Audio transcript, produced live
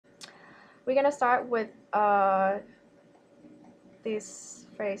we're gonna start with this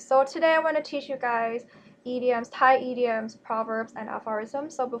phrase. So today I want to teach you guys idioms, Thai idioms, proverbs, and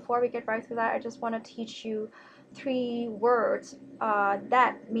aphorisms. So before we get right to that, I just want to teach you 3 words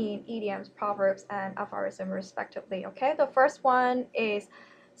that mean idioms, proverbs, and aphorism respectively. Okay, the first one is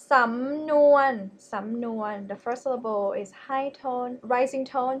สำนวน The first syllable is rising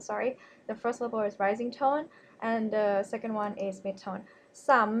tone. Sorry, the first syllable is rising tone, and the second one is mid tone. ส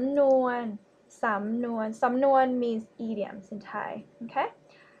ำนวน means idioms in Thai. Okay,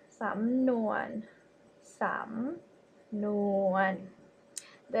 สำนวน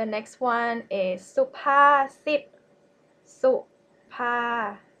The next one is สุภาษิต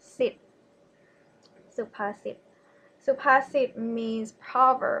Supasit means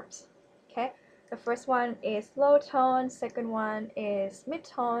proverbs. Okay, the first one is low tone, second one is mid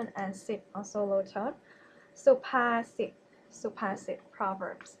tone, and sit also low tone. Supasit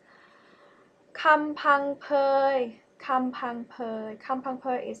proverbs. คำพังเพย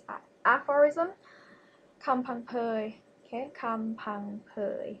is aphorism. คำพังเพย okay, คำพังเพ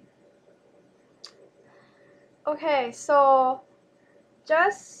ย. Okay, so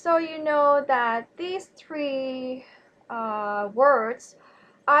just so you know that these 3 words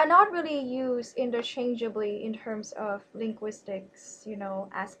are not really used interchangeably in terms of linguistics,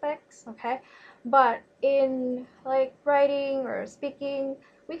 aspects, okay? But in like writing or speaking,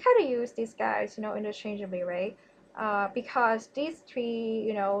 we kind of use these guys, interchangeably, right? Because these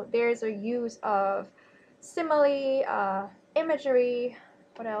 3, there's a use of simile, imagery,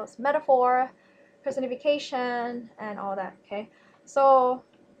 what else? Metaphor, personification, and all that, okay? So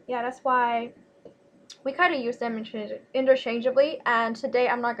yeah, that's why we kind of use them interchangeably, and today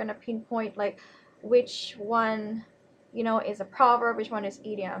I'm not going to pinpoint like which one is a proverb, which one is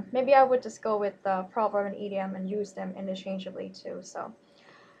idiom. Maybe I would just go with the proverb and idiom and use them interchangeably too. So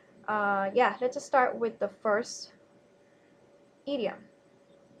yeah, let's just start with the first idiom.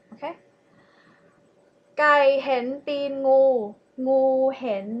 Okay, ไก่เห็นตีนงูเ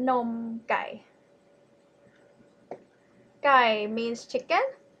ห็นนมไก่ ไก่ means chicken.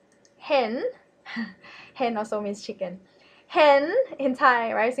 Hen also means chicken. Hen in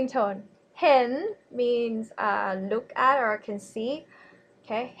Thai, rising tone. Hen means look at or can see.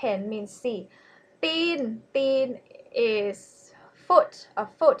 Okay, hen means see. Teen is foot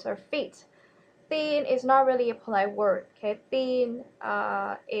or feet. Teen is not really a polite word. Okay, teen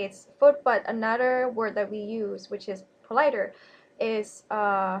is foot, but another word that we use, which is politer, is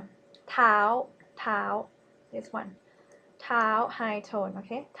tao. This one. Tao, high tone.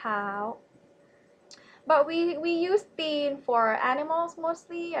 Okay, tao. But we use teen for animals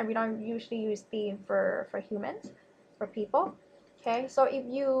mostly, and we don't usually use teen for humans, for people. Okay, so if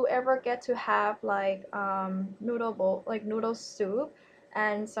you ever get to have like noodle soup,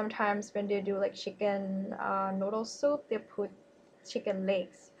 and sometimes when they do like chicken noodle soup, they put chicken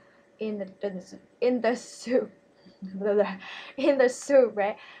legs in the soup. In the soup,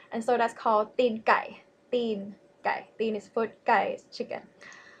 right? And so that's called teen gai. Teen is foot, gai is chicken.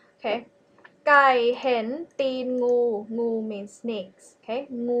 Okay, ไก่เห็นตีนงู means snakes. Okay,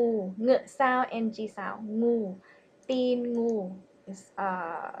 งู sound, ng sound, งูตีนงู is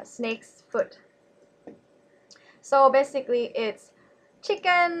snake's foot. So basically it's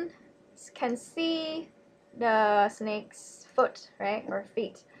chicken can see the snake's foot, right, or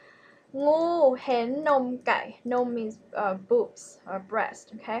feet. งูเห็นนมไก่ nôm means boobs or breast.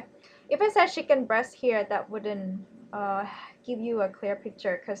 Okay, if I said chicken breast here, that wouldn't give you a clear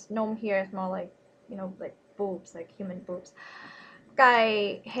picture, because nôm here is more like like boobs, like human boobs. ไก่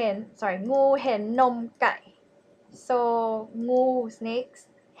เห็น งูเห็นนมไก่ so งู snakes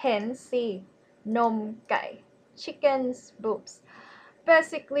เห็น see นมไก่ chicken's boobs.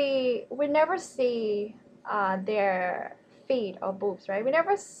 Basically we never see their feet or boobs, right? We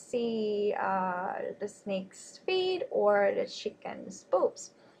never see the snake's feet or the chicken's boobs.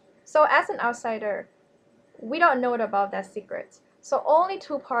 So as an outsider, we don't know about that secret. So only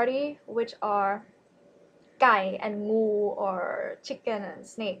 2 parties, which are gai and ngoo, or chicken and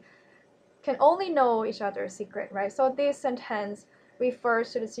snake, can only know each other's secret, right? So this sentence refers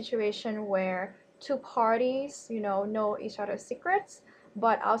to the situation where 2 parties, know each other's secrets,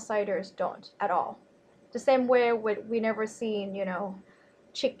 but outsiders don't at all. The same way we never seen,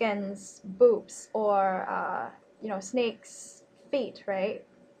 chicken's boobs or snake's feet, right?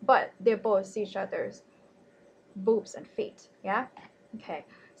 But they both see each other's boobs and feet. Yeah, okay,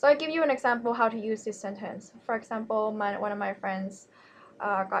 so I give you an example how to use this sentence. For example, one of my friends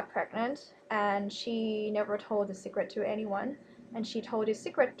got pregnant, and she never told the secret to anyone, and she told the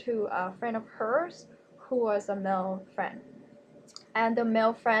secret to a friend of hers who was a male friend, and the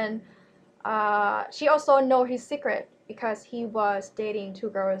male friend she also know his secret because he was dating two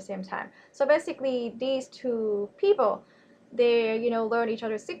girls at the same time. So basically, these two people, they learn each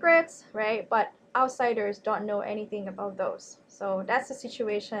other's secrets, right? But outsiders don't know anything about those. So that's the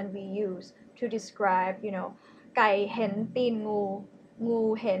situation we use to describe, ไก่เห็นตีนงูงู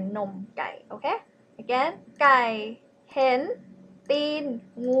เห็นนมไก่ okay again ไก่เห็นตีน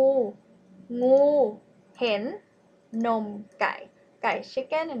งูงูเห็นนมไก่ไก่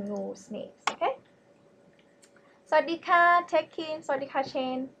chicken and งู snakes okay สวัสดีค่ะ Tekin สวัสดีค่ะ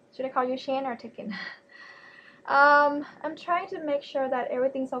Shane should I call you Shane or Tekin I'm trying to make sure that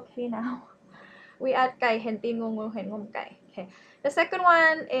everything's okay now we add ไก่เห็นตีนงูงูเห็นนมไก่ okay the second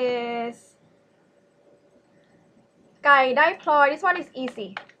one is ไก่ได้พลอย this one is easy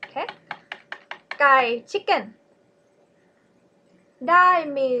okay ไก่ chicken ได้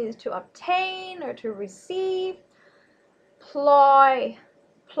means to obtain or to receive ploi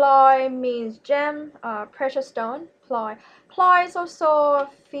ploi means gem precious stone ploi ploi is also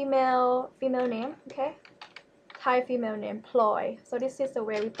female name okay Thai female name ploi so this is the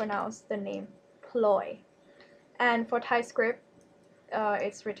way we pronounce the name ploi and for Thai script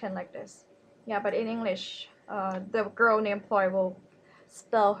it's written like this yeah but in English the girl named Ploi will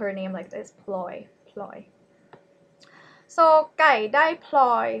spell her name like this ploi ploi so ไก่ได้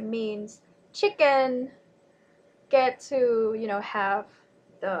ploi means chicken get to have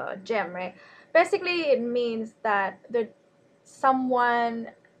the gem right basically it means that someone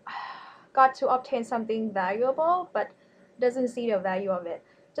got to obtain something valuable but doesn't see the value of it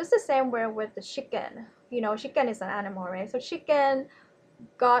just the same way with the chicken chicken is an animal right so chicken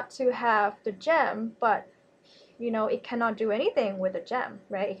got to have the gem but it cannot do anything with the gem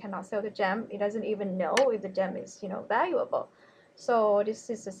right it cannot sell the gem it doesn't even know if the gem is valuable so this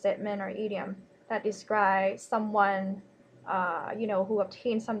is a statement or idiom that describes someone who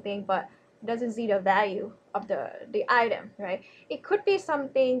obtained something but doesn't see the value of the item right it could be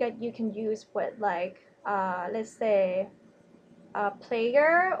something that you can use with like let's say a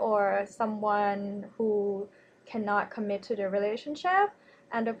player or someone who cannot commit to the relationship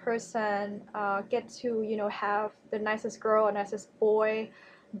and the person get to have the nicest girl or nicest boy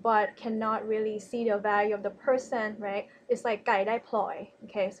but cannot really see the value of the person right it's like ไก่ได้พลอย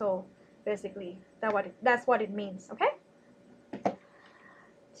okay so basically that's what it means okay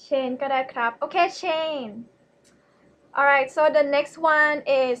Shane ก็ได้ครับ okay Shane alright so the next one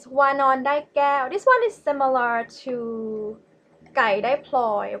is วานอนได้แก้ว this one is similar to ไก่ได้พล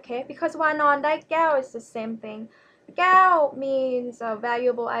อย okay because วานอนได้แก้ว is the same thing gâew means a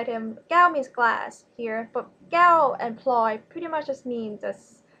valuable item gâew means glass here but gâew and ploi pretty much just means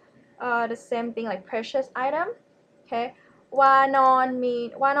the same thing like precious item okay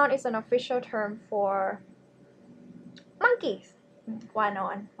waa-non is an official term for monkeys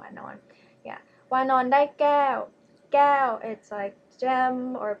waa-non yeah waa-non ได้แก้ว gâew it's like gem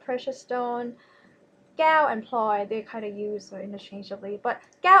or precious stone gâew and ploi they kind of use interchangeably but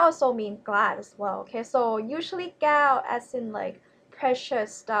gâew also means glass as well okay so usually gâew as in like precious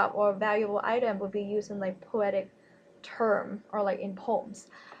stuff or valuable item would be used in like poetic term or like in poems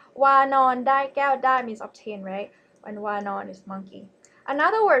waa-non ได้แก้ว ได้ means obtain right and waa-non is monkey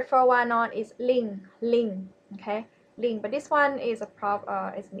another word for waa-non is ling okay ling but this one is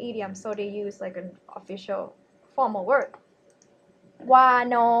is an idiom so they use like an official formal word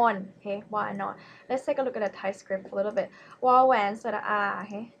waa-non okay waa-non let's take a look at the Thai script a little bit วอแหวนสระอา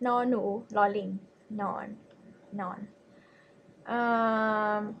okay นอหนูลอลิงนอน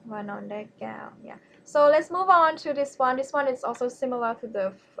waa-non ได้แก้ว yeah so let's move on to this one is also similar to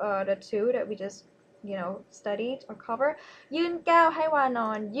the two that we just studied or covered ยื่นแก้วให้วานอ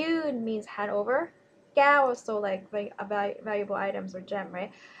นยื่น means hand over แก้ว also like valuable items or gem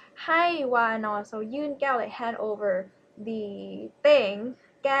right ให้วานอน so ยื่นแก้ว like hand over the thing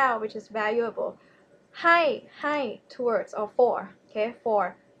gâew which is valuable ให้ towards or for okay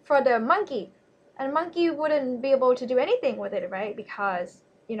for the monkey and monkey wouldn't be able to do anything with it right because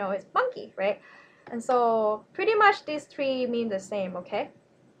it's monkey right and so pretty much these three mean the same okay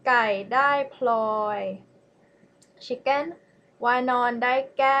ไก่ได้พลอย chicken วานอนได้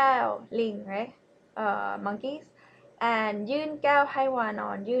แก้ว ling right monkeys and ยื่นแก้วให้วานอ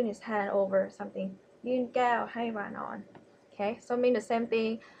นยื่น is hand over something ยื่นแก้วให้วานอนokay so mean the same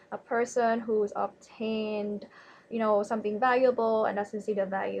thing a person who's obtained something valuable and doesn't see the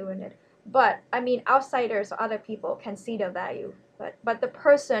value in it but I mean outsiders or other people can see the value but the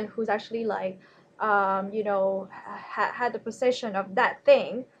person who's actually like had the possession of that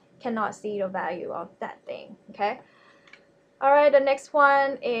thing cannot see the value of that thing okay alright the next one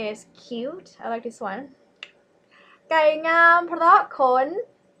is cute I like this one ไก่งามเพราะขน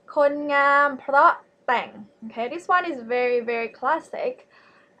คนงามเพราะแต่ง okay this one is very classic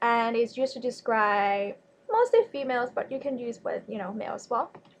and it's used to describe mostly females but you can use with male as well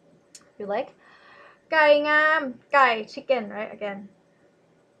if you like ไก่งามไก่ chicken right again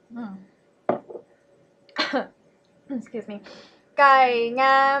excuse me ไก่ง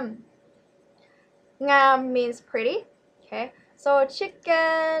ามngam means pretty okay so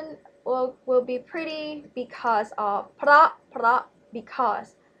chicken will be pretty because of เพราะ because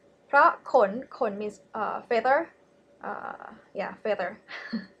เพราะขน means feather yeah feather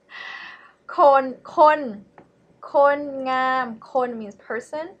คนงามคน means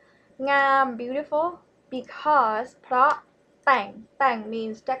person งาม beautiful because เพราะแต่ง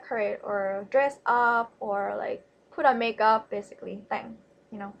means decorate or dress up or like put on makeup basically แต่ง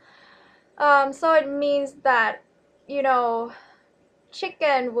so it means that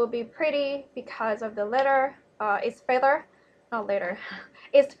chicken will be pretty because of the letter its feather not letter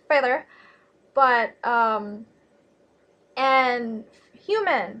its feather but and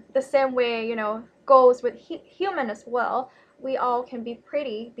human the same way goes with human as well we all can be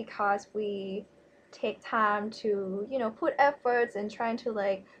pretty because we take time to put efforts in trying to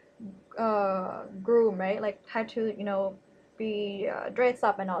like groom right like try to be dressed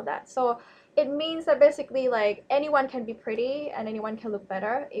up and all that so it means that basically like anyone can be pretty and anyone can look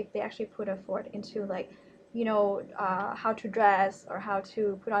better if they actually put effort into like how to dress or how to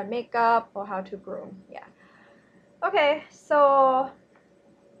put on makeup or how to groom yeah okay so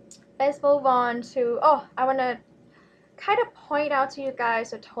let's move on to I want to kind of point out to you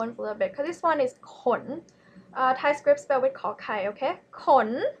guys the tone a little bit because this one is ขน Thai script spelled with ขอไข่ okay ขน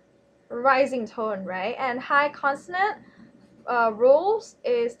rising tone right and high consonant rules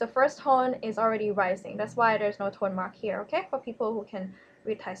is the first tone is already rising that's why there's no tone mark here okay for people who can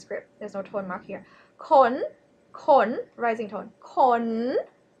read Thai script there's no tone mark here ขน rising tone ขน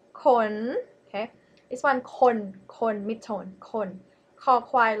okay this one คน mid tone คนคอ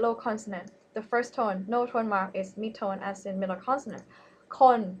ควาย low consonant the first tone no tone mark is mid tone as in middle consonant ค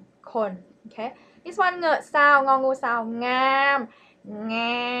น okay this one เงอะ sound งองู sound งาม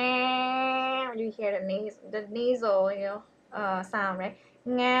you hear the nasal sound right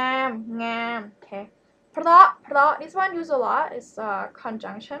งาม okay เพราะ this one used a lot is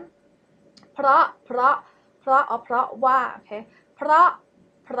conjunction เพราะor เพราะว่า okay เพราะ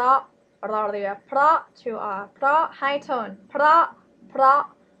รอเรือเพราะ toเพราะ high tone เพราะ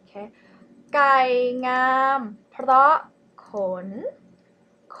okay ไก่งามเพราะค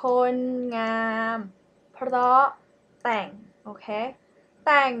นงามเพราะแต่ง okay แ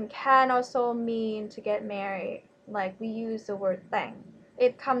ต่ง can also mean to get married like we use the word แต่ง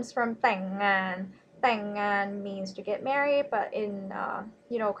it comes from แต่งงาน means to get married but in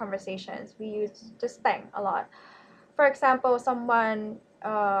conversations we use just แต่ง a lot for example someone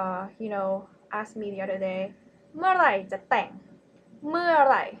asked me the other day เมื่อไหร่จะแต่งเมื่อ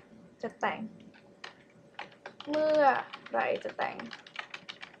ไหร่จะแต่งเมื่อไหร่จะแต่ง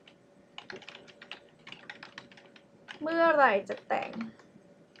เมื่อไหร่จะแต่ง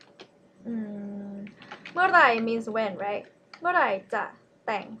เมื่อไหร่ means when right เมื่อไหร่จะแ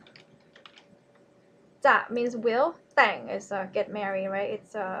ต่งจะ means will แต่ง is get married right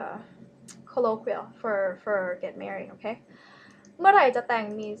it's colloquial for get married okay เมื่อไหร่จะแต่ง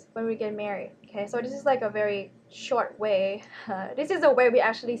means when we get married okay so this is like a very short way this is the way we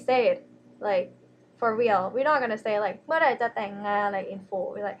actually say it like for real we're not gonna say like เมื่อไหร่จะแต่งงาน like in full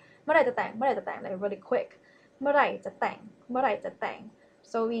we're like เมื่อไหร่จะแต่งlike really quick เมื่อไหร่จะแต่ง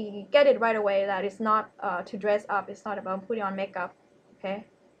so we get it right away that it's not to dress up it's not about putting on makeup okay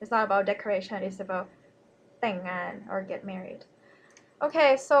it's not about decoration it's about แต่งงาน or get married okay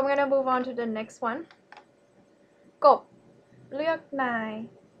so I'm gonna move on to the next one กบเลือกนาย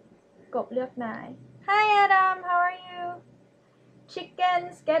Hi Adam how are you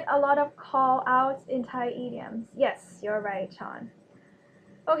chickens get a lot of call outs in Thai idioms yes you're right Sean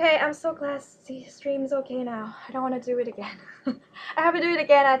okay I'm so glad the stream is okay now I don't want to do it again I have to do it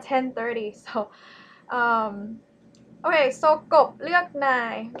again at 10:30 so okay so กบเลือกนา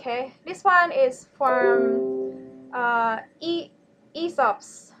ย okay this one is from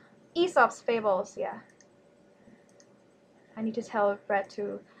Aesop's fables yeah I need to tell Brett to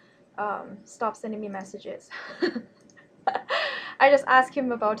stop sending me messages I just asked him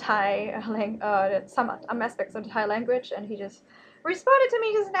about Thai some aspects of the Thai language and he just responded to me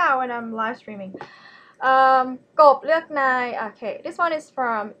just now when I'm live streaming กบเลือกนาย okay this one is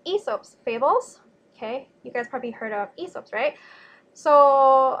from Aesop's fables okay you guys probably heard of Aesop's right so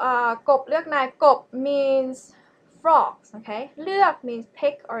กบเลือกนาย กบ means frogs okay เลือก means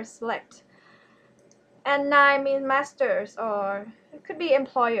pick or select and naai means masters, or it could be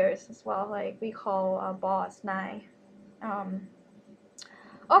employers as well, like we call a boss naai.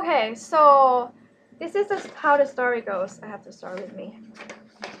 Okay, so this is just how the story goes. I have to start with me.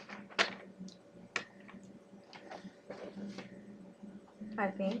 I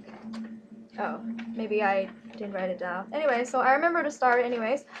think. Oh, maybe I didn't write it down. Anyway, so I remember the story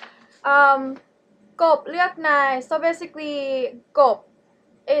anyways. กบเลือกนาย so basically กบ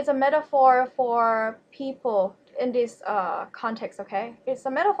is a metaphor for people in this context, okay? It's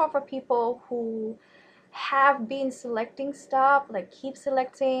a metaphor for people who have been selecting stuff, like keep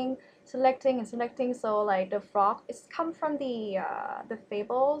selecting and selecting. So like the frog, it's come from the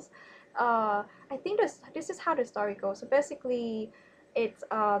fables. I think this is how the story goes. So basically, it's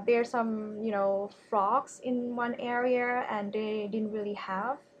there's some frogs in one area and they didn't really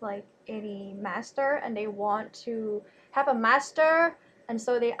have like any master and they want to have a master, and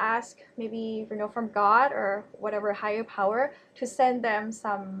so they ask maybe from God or whatever higher power to send them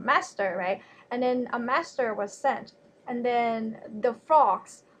some master, right? And then a master was sent, and then the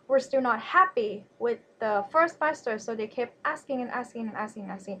frogs were still not happy with the first master, so they kept asking and asking and asking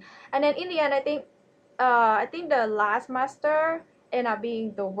and asking, and then in the end I think the last master end up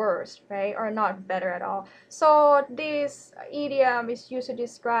being the worst, right? Or not better at all. So this idiom is used to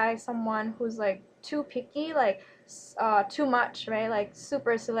describe someone who's like too picky, like too much, right? Like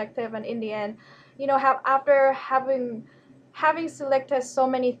super selective, and in the end, have after having selected so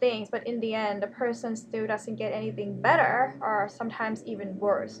many things, but in the end, the person still doesn't get anything better, or sometimes even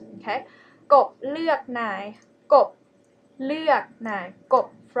worse. Okay? กบเลือกนาย กบเลือกนาย กบ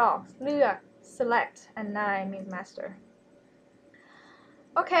frogs เลือก select, and นาย means master.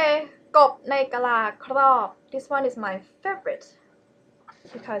 Okay, กบในกะลาครอบ this one is my favorite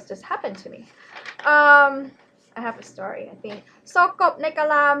because this happened to me. I have a story, I think. So กบในกะ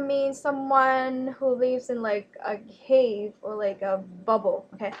ลา means someone who lives in like a cave or like a bubble,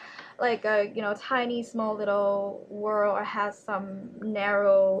 okay? Like a tiny small little world, or has some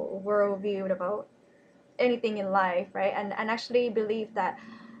narrow world view about anything in life, right? And actually believe that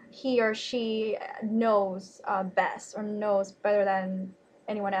he or she knows best or knows better than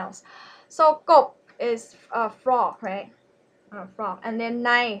anyone else. So กบ is a frog, right? Frog. And then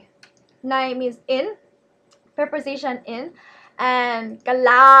naai means in, preposition in, and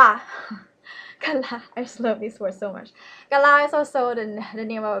gà-laa gà-laa, I just love this word so much. Gà-laa is also the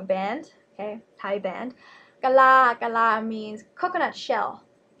name of a band, okay? Thai band. Gà-laa means coconut shell,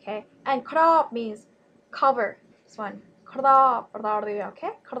 okay? And krôp means cover. This one. krôp,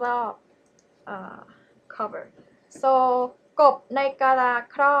 okay? krôp, cover. So กบในกะลา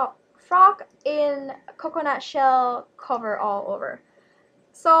ครอบ frog in coconut shell cover all over.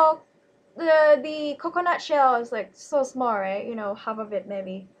 So the coconut shell is like so small, right? Half of it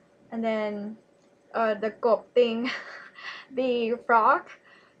maybe, and then the gop thing, the frog,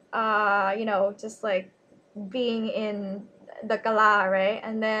 just like being in the gà-laa, right?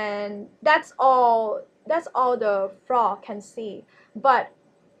 And then that's all the frog can see, but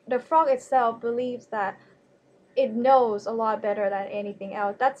the frog itself believes that it knows a lot better than anything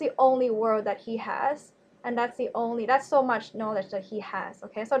else. That's the only world that he has, and that's so much knowledge that he has,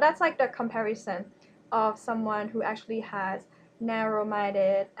 okay? So that's like the comparison of someone who actually has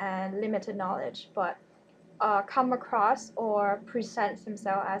narrow-minded and limited knowledge, but come across or presents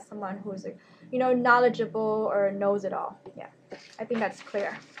himself as someone who's knowledgeable or knows it all. Yeah, I think that's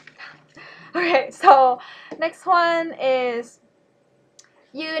clear. Okay, so next one is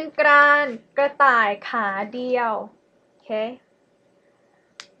ยืนกรานกระต่ายขาเดียว okay?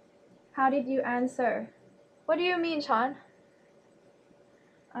 How did you answer? What do you mean, Sean?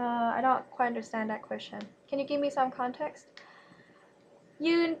 I don't quite understand that question. Can you give me some context?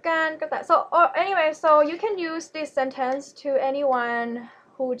 ยืนกรานกระต่าย so anyway, so you can use this sentence to anyone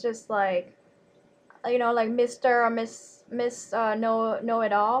who just like like Mr. or Miss know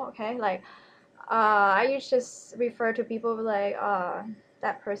it all, okay? Like I just refer to people like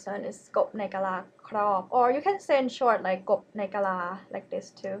that person is กบในกะลาครอบ or you can say in short like กบในกะลา like this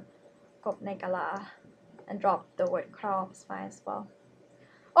too, กบในกะลา, and drop the word ครอบis fine as well.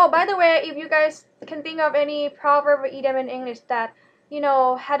 Oh, by the way, if you guys can think of any proverb or idiom in English that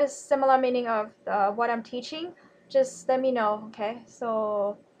had a similar meaning of what I'm teaching, just let me know, okay? So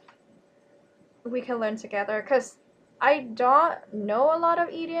we can learn together, because I don't know a lot of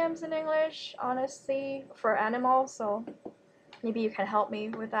idioms in English, honestly, for animals, so maybe you can help me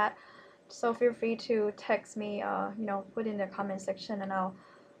with that. So feel free to text me, put in the comment section, and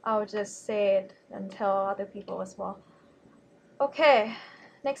I'll just say it and tell other people as well. Okay,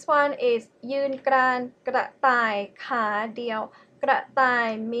 next one is ยืนกรานกระต่ายขาเดียว กระต่าย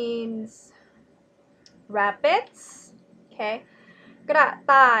means rabbits. Okay, กระ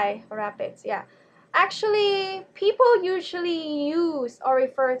ต่าย rabbits. Yeah. Actually, people usually use or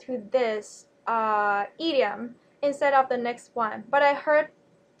refer to this idiom instead of the next one. But I heard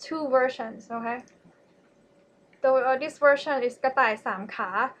two versions. Okay. This version is กระต่ายสามขา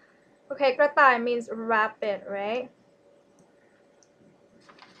Okay, กระต่าย means rabbit, right?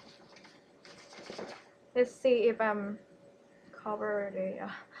 Let's see if I'm covered.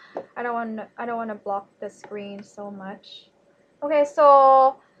 I don't want to block the screen so much. Okay, so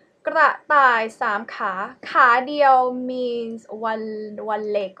กระต่ายสามขาขาเดียว means one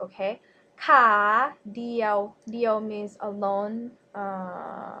leg. Okay, ขาเดียว means alone,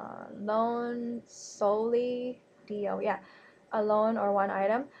 solely. เดียว yeah, alone or one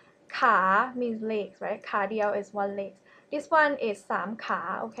item. ขา means legs, right? ขาเดียว is one leg. This one is สามขา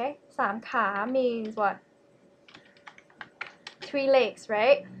okay? สามขา means what? 3 legs,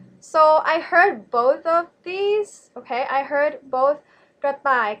 right? So I heard both of these, okay? I heard both กระ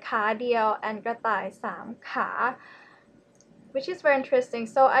ต่ายขาเดียว and กระต่ายสามขา which is very interesting.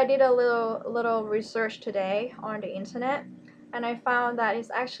 So I did a little research today on the internet, and I found that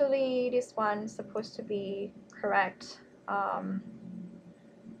it's actually this one supposed to be correct.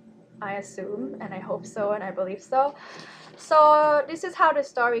 I assume, and I hope so, and I believe so. So this is how the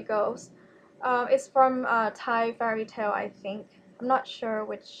story goes. It's from Thai fairy tale, I think. I'm not sure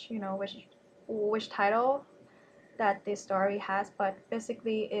which title that this story has, but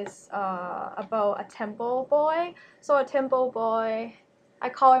basically it's about a temple boy. So a temple boy, I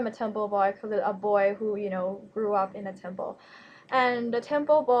call him a temple boy because a boy who grew up in a temple, and the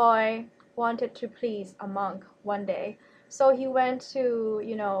temple boy wanted to please a monk one day. So he went to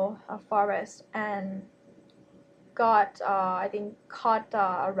a forest and got I think caught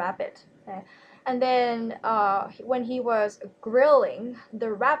a rabbit. Okay? And then when he was grilling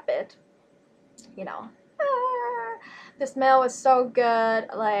the rabbit, the smell was so good,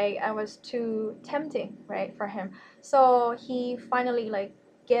 like it was too tempting, right, for him. So he finally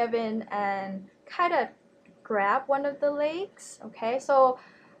gave in and kind of grabbed one of the legs. Okay, so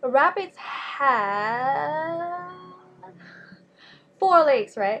rabbits had 4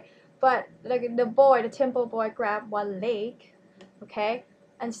 legs, right? But the temple boy grabbed one leg, okay?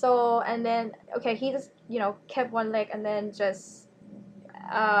 And then he just kept one leg and then just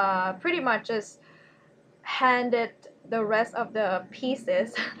pretty much just handed the rest of the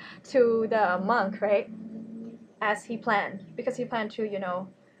pieces to the monk, right? As he planned, because he planned to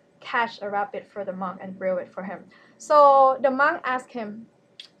catch a rabbit for the monk and grill it for him. So the monk asked him,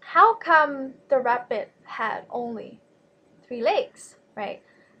 how come the rabbit had only 3 legs, right?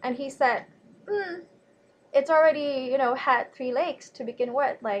 And he said, it's already had 3 legs to begin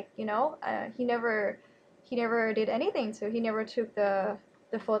with, he never did anything to, he never took the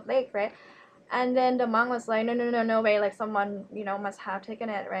 4th leg, right? And then the monk was like, no way, someone must have taken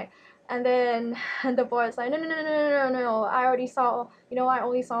it, right? And then the boy was like, no, I already saw, I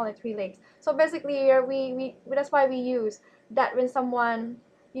only saw 3 legs. So basically we that's why we use that when someone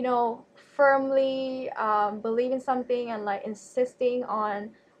firmly believe in something and insisting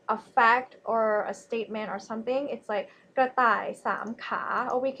on a fact or a statement or something, it's like กระต่ายสามขา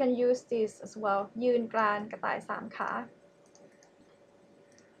or we can use this as well ยืนกรานกระต่ายสามขา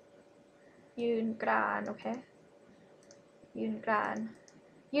ยืนกราน okay ยืนกราน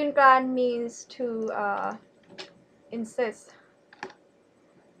ยืนกราน means to insist.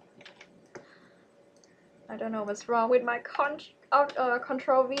 I don't know what's wrong with my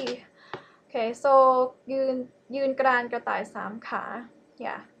control V. Okay, so ยืนกรานกระต่ายสามขา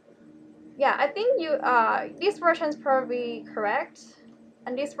yeah, I think this version is probably correct,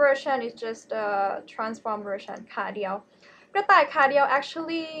 and this version is just a transformed version ขาเดียว กระต่ายขาเดียว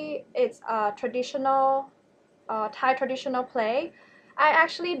actually it's a traditional Thai traditional play. I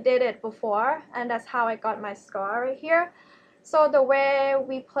actually did it before, and that's how I got my scar right here. So the way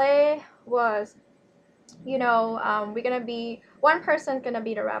we play was we're gonna be one person gonna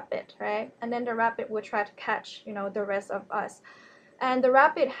be the rabbit, right? And then the rabbit will try to catch the rest of us, and the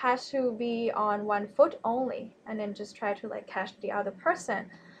rabbit has to be on 1 foot only, and then just try to catch the other person.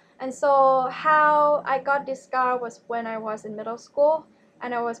 And so how I got this scar was when I was in middle school,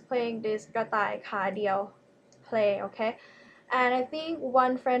 and I was playing this กระต่ายขาเดียว play, okay? And I think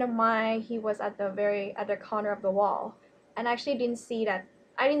one friend of mine, he was at the corner of the wall, and I actually didn't see that.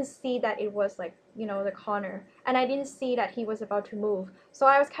 I didn't see that it was the corner, and I didn't see that he was about to move. So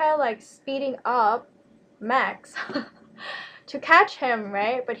I was kind of speeding up max to catch him,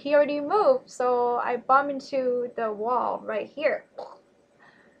 right? But he already moved, so I bumped into the wall right here.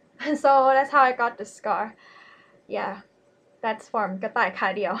 So that's how I got the scar. Yeah, that's from กระต่ายขา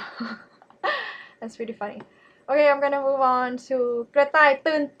เดียว That's really funny. Okay, I'm gonna move on to กระต่าย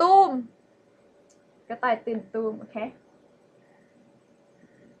ตื่นตูมกระต่ายตื่นตูม okay.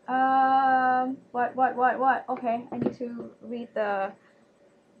 What? Okay, I need to read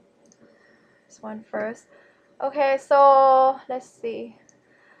this one first. Okay, so let's see.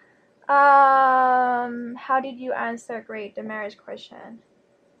 How did you answer great the marriage question?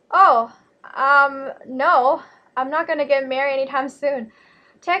 Oh, no, I'm not gonna get married anytime soon.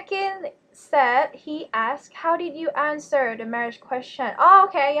 Tekin said he asked, how did you answer the marriage question? Oh,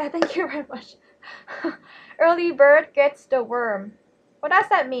 okay, yeah, thank you very much. Early bird gets the worm. What does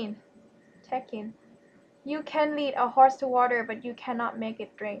that mean? Tekin. You can lead a horse to water, but you cannot make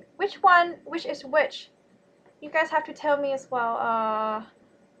it drink. Which one? Which is which? You guys have to tell me as well.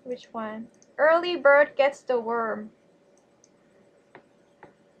 Which one? Early bird gets the worm.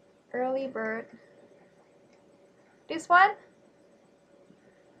 Early bird. This one?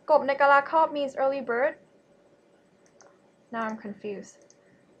 กบในกะลาครอบ means early bird. Now I'm confused.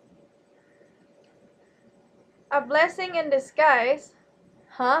 A blessing in disguise.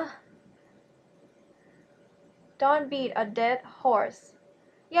 Huh? Don't beat a dead horse.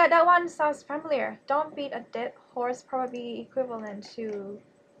 Yeah, that one sounds familiar. Don't beat a dead horse, probably equivalent to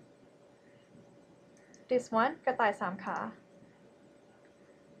this one, กระต่ายสามขา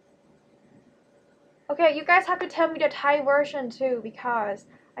Okay, you guys have to tell me the Thai version too because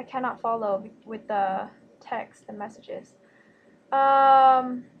I cannot follow with the text, the messages.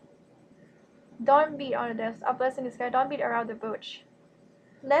 Don't beat on the desk. A blessing in the sky. Don't beat around the bush.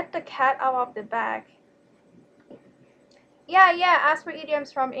 Let the cat out of the bag. Yeah, ask for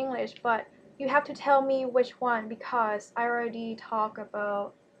idioms from English, but you have to tell me which one because I already talk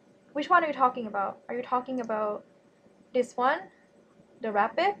about. Which one are you talking about? Are you talking about this one, the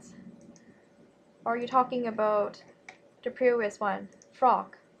rabbit? Or are you talking about the previous one, frog?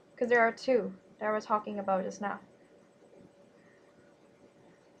 Because there are two that I was talking about just now.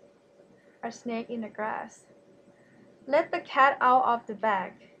 A snake in the grass. Let the cat out of the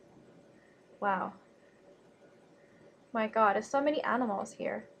bag. Wow. My god, there's so many animals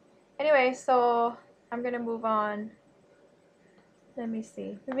here. Anyway, so I'm gonna move on. Let me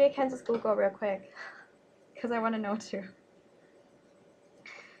see. Maybe I can just Google real quick because I want to know too.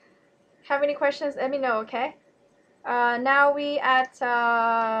 Have any questions? Let me know, okay? Now we at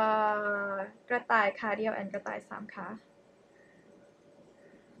กระต่ายขาเดียว and กระต่ายสามขา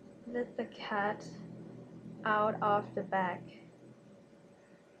Let the cat out of the bag.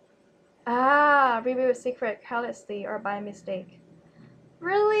 Reveal secret carelessly or by mistake.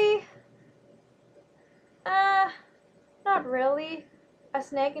 Really? Not really. A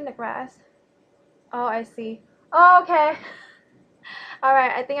snake in the grass. Oh, I see. Oh, okay. All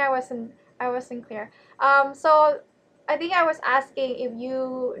right. I think I wasn't clear. So I think I was asking if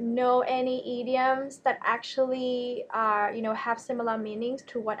you know any idioms that actually have similar meanings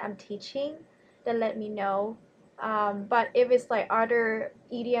to what I'm teaching, then let me know. But if it's like other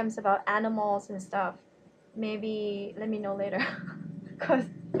idioms about animals and stuff, maybe let me know later. Cause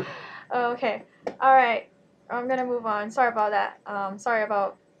okay. All right. I'm gonna move on. Sorry about that. Sorry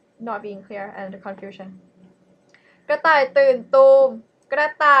about not being clear and the confusion. กระต่ายตื่นตูม กระ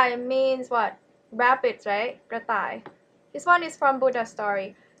ต่าย means what? Rabbits, right? กระต่าย This one is from Buddha story.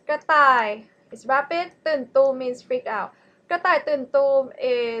 กระต่าย is rabbit. ตื่นตูม means freaked out. กระต่ายตื่นตูม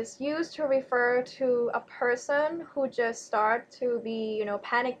is used to refer to a person who just start to be,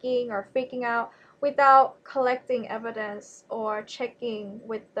 panicking or freaking out without collecting evidence or checking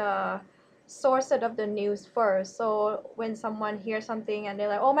with the source of the news first. So when someone hears something and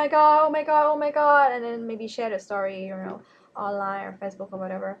they're like, oh my god, and then maybe share the story, online or Facebook or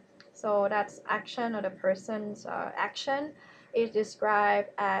whatever. So that's action or the person's action is described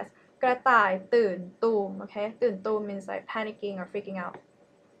as กระต่ายตื่นตูม okay ตื่นตูม means like panicking or freaking out.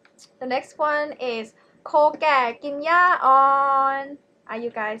 The next one is โคแก่กินหญ้าอ่อน Are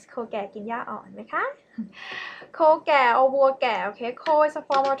you guys โคแก่กินหญ้าอ่อนไหมคะ โคแก่ or วัวแก่ okay โค is a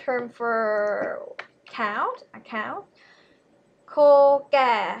formal term for a cow โคแ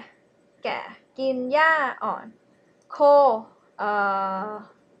ก่กินหญ้าอ่อนโค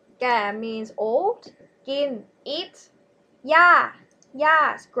แก่ means old กิน eat หญ้า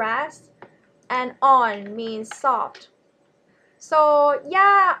is grass and on means soft. So หญ้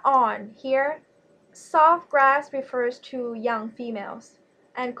าอ่อน here soft grass refers to young females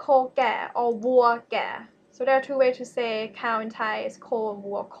and โคแก่ or วัวแก่ so there are two ways to say cow in Thai is โค and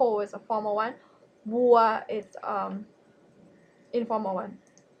วัว โค is a formal one วัว is informal one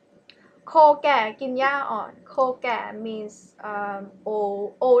โคแก่กินหญ้าอ่อนโคแก่ means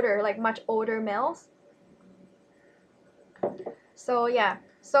older like much older males. So yeah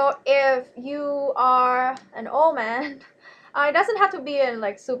So if you are an old man, it doesn't have to be a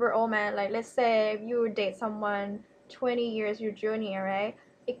like super old man. Like let's say if you date someone 20 years your junior, right?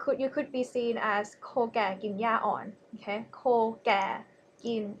 You could be seen as โคแก่กินหญ้าอ่อน okay? โคแก่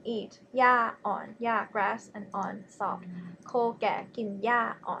กิน eat หญ้าอ่อนหญ้า grass and on soft โคแก่กินหญ้า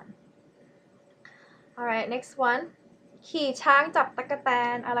อ่อน Alright, next one. ขี่ช้างจับตั๊กแต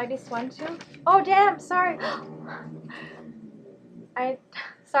น I like this one too. Oh damn, sorry.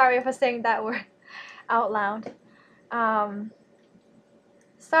 Sorry for saying that word out loud.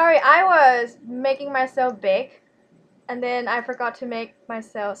 Sorry, I was making myself big and then I forgot to make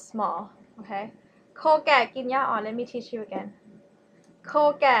myself small. Okay. โคแก่กินหญ้าอ่อน Let me teach you again. โค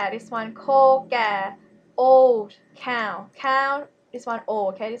แก่ this one โคแก่ old cow this one old,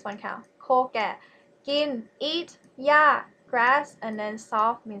 okay, this one cow โคแก่กิน eat หญ้า grass and then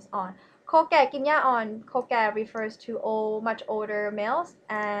soft means on โคแก่กินหญ้าอ่อน โคแก่ refers to much older males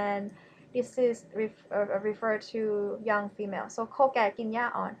and this is referred to young females. So โคแก่กินหญ้า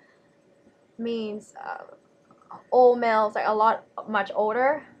อ่อน means old males, like a lot much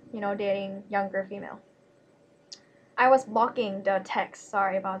older, dating younger female. I was blocking the text,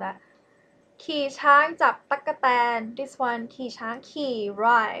 sorry about that. ขี่ช้างจับตั๊กแตน this one ขี่ช้างขี่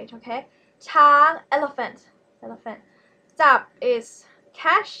ride, okay? ช้าง elephant จับ is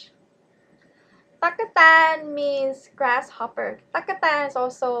catch. ตั๊กแตน means grasshopper. ตั๊กแตน is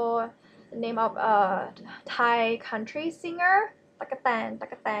also the name of a Thai country singer. ตั๊กแต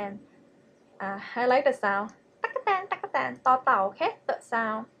น. I like the sound. ตั๊กแตนต่อเต่า okay? The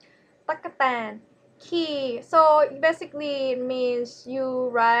sound. ตั๊กแตน ขี่ so basically it means you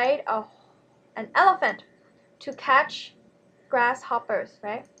ride an elephant to catch grasshoppers,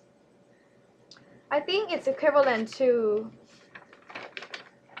 right? I think it's equivalent to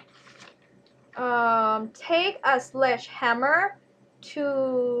take a sledgehammer to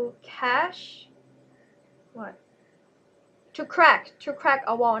catch what? To crack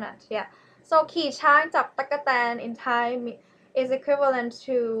a walnut, yeah. So ขี่ช้างจับตั๊กแตน in Thai is equivalent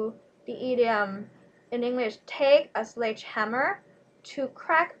to the idiom in English take a sledgehammer to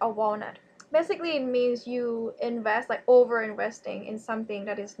crack a walnut. Basically it means you invest, like over investing in something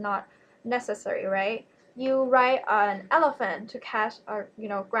that is not necessary, right? You ride an elephant to catch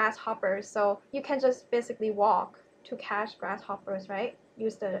grasshoppers, so you can just basically walk to catch grasshoppers, right?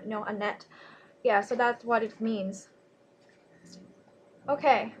 Use the a net. Yeah, so that's what it means.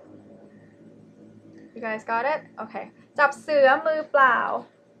 Okay, you guys got it? Okay. จับเสือมือเปล่า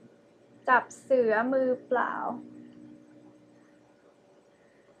จับเสือมือเปล่า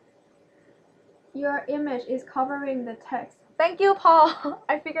Your image is covering the text. Thank you, Paul.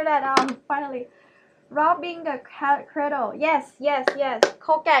 I figured that out finally. Robbing the cradle. Yes. โค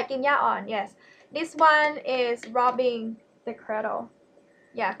แก่กินหญ้าอ่อน Yes. This one is robbing the cradle.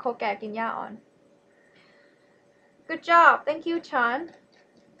 Yeah, โคแก่กินหญ้าอ่อน. Good job. Thank you, Chan.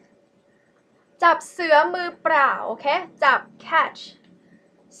 จับเสือมือเปล่า Okay? จับ catch.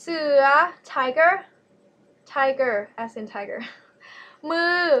 เสือ tiger as in tiger. มื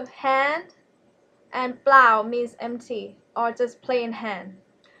อ hand. And เปล่า means empty or just plain hand.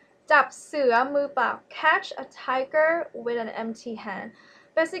 จับเสือมือเปล่า catch a tiger with an empty hand.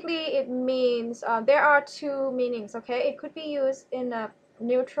 Basically it means there are two meanings, okay? It could be used in a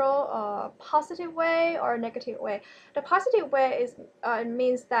neutral positive way or negative way. The positive way is it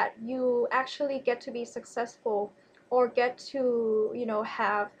means that you actually get to be successful or get to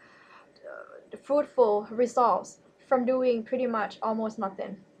have fruitful results from doing pretty much almost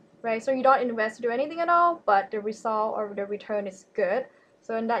nothing. Right, so you don't invest to do anything at all, but the result or the return is good.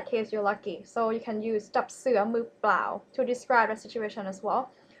 So in that case, you're lucky. So you can use จับเสือมือเปล่า to describe the situation as well.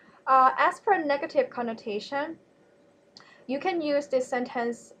 As for negative connotation, you can use this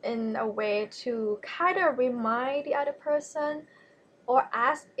sentence in a way to kind of remind the other person or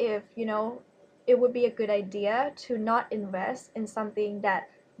ask if it would be a good idea to not invest in something that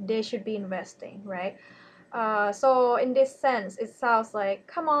they should be investing, right? So in this sense, it sounds like,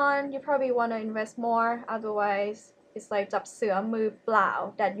 come on, you probably want to invest more. Otherwise, it's like จับเสือมือเปล่า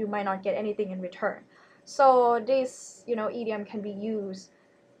that you might not get anything in return. So this, idiom can be used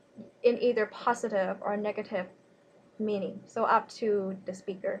in either positive or negative meaning. So up to the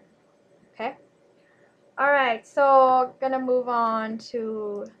speaker. Okay. All right. So gonna move on to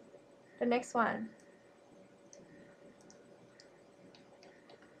the next one.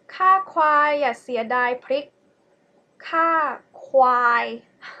 ฆ่าควายอย่าเสียดายพริกฆ่าควาย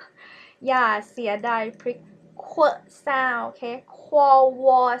อย่าเสียดายพริก sound, okay? ควอว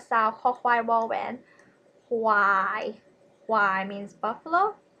อ sound คอควายวอแหวนควาย means buffalo.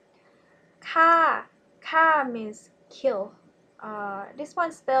 ฆ่า means kill. This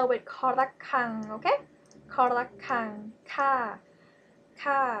one spelled with คอรักคัง okay คอรักคังฆ่า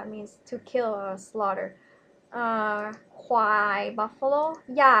means to kill or slaughter ควาย buffalo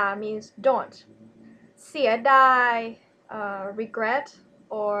อย่า means don't เสียดาย regret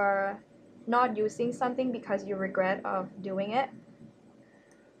or not using something because you regret of doing it,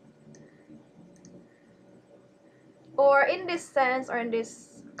 or in this sense or in this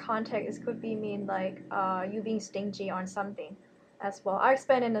context it could be mean like you being stingy on something as well. I'll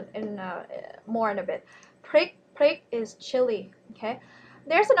explain more in a bit. Prick is chili. Okay,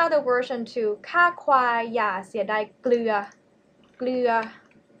 there's another version too. ฆ่าควายอย่าเสียดายเกลือ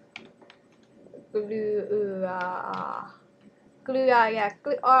yeah,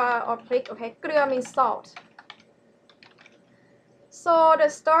 or prick. Okay, เกลือ means salt. So the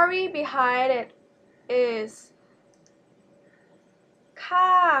story behind it is ฆ่า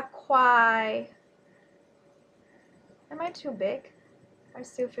ควาย Am I too big? I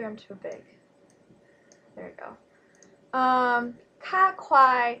still feel I'm too big. There you go. ฆ่าคว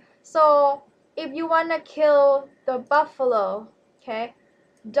าย so if you wanna kill the buffalo, okay,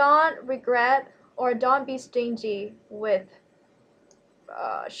 don't regret or don't be stingy with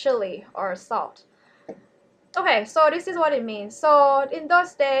chili or salt. Okay, so this is what it means. So in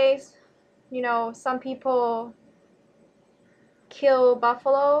those days, you know, some people kill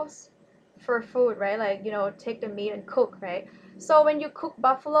buffaloes for food, right? Like, you know, take the meat and cook, right? So when you cook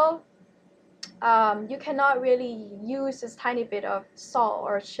buffalo, you cannot really use this tiny bit of salt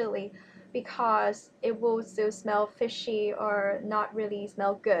or chili because it will still smell fishy or not really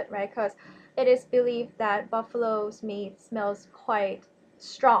smell good, right? Because it is believed that buffalo's meat smells quite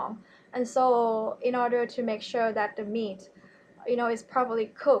strong, and so in order to make sure that the meat, you know, is properly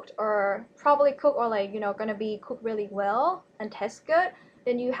cooked or like, you know, gonna be cooked really well and taste good,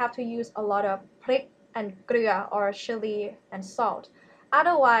 then you have to use a lot of prick and เกลือ or chili and salt.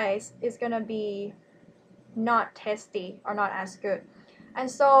 Otherwise it's gonna be not tasty or not as good. And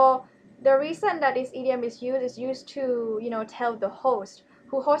so the reason that this idiom is used to, you know, tell the host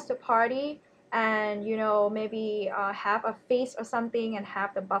who hosts the party and, you know, maybe have a feast or something and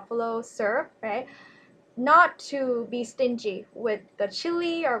have the buffalo served, right? Not to be stingy with the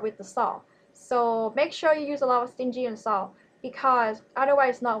chili or with the salt. So make sure you use a lot of stingy and salt because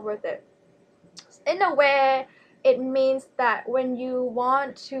otherwise it's not worth it. In a way, it means that when you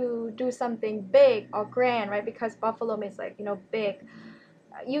want to do something big or grand, right? Because buffalo means like, you know, big.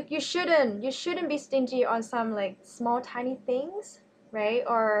 You shouldn't be stingy on some like small tiny things, right?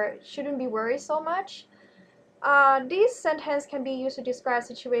 Or shouldn't be worried so much. This sentence can be used to describe a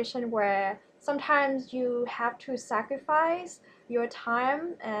situation where sometimes you have to sacrifice your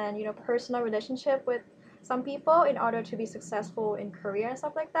time and, you know, personal relationship with some people in order to be successful in career and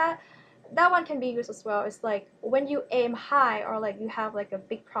stuff like that. That one can be used as well. It's like when you aim high or like you have like a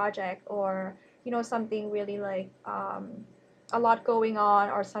big project or, you know, something really like a lot going on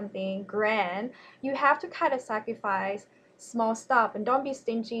or something grand, you have to kind of sacrifice small stuff and don't be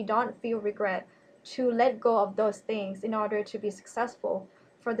stingy, don't feel regret to let go of those things in order to be successful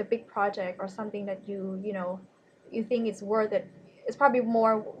for the big project or something that you know, you think it's worth it. It's probably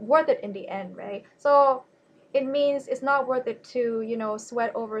more worth it in the end, right? So it means it's not worth it to, you know,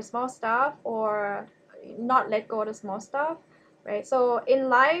 sweat over small stuff or not let go of the small stuff, right? So in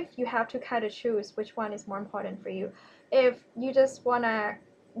life, you have to kind of choose which one is more important for you. If you just wanna,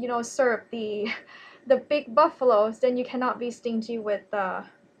 you know, serve the big buffaloes, then you cannot be stingy with the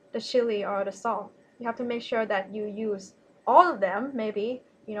chili or the salt. You have to make sure that you use all of them, maybe,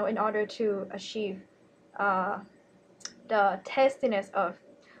 you know, in order to achieve the tastiness of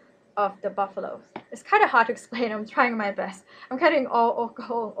the buffaloes. It's kind of hard to explain. I'm trying my best. I'm cutting all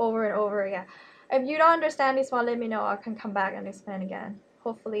over and over again. If you don't understand this one, let me know. I can come back and explain again.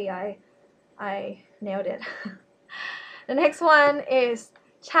 Hopefully I nailed it. The next one is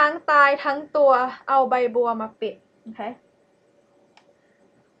ช้างตายทั้งตัวเอาใบบัวมาปิด Okay.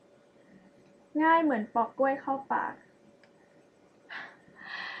 ง่ายเหมือนปอกกล้วยเข้าปาก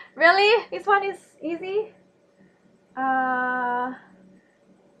Really? This one is easy?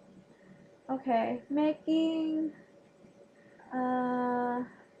 Okay, making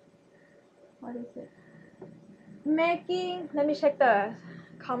what is it? Making, let me check the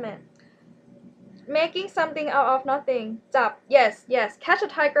comment. Making something out of nothing. จับ yes, catch a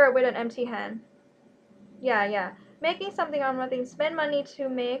tiger with an empty hand. Yeah. Making something out of nothing. Spend money to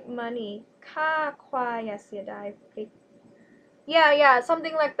make money. ฆ่าควายอย่าเสียดายพริก Yeah,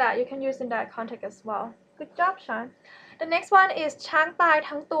 something like that. You can use in that context as well. Good job, Sean. The next one is ช้างตาย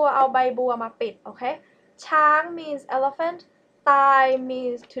ทั้งตัวเอาใบบัวมาปิด Okay. ช้าง means elephant. ตาย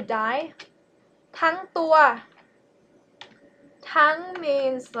means to die. ทั้งตัว ทั้ง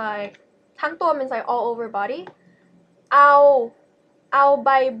means like ทั้งตัว means like all over body เอา ใบ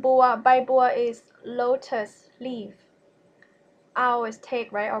บัว is lotus leaf เอา is take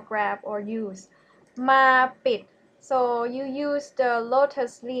right or grab or use มาปิด so you use the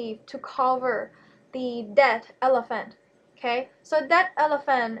lotus leaf to cover the dead elephant. Okay, so that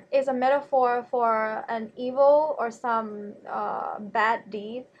elephant is a metaphor for an evil or some bad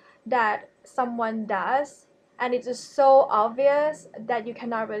deed that someone does, and it is so obvious that you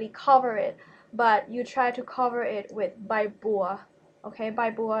cannot really cover it, but you try to cover it with bai bua. Okay,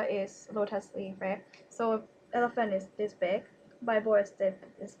 bai bua is lotus leaf, right? So elephant is this big, bai bua is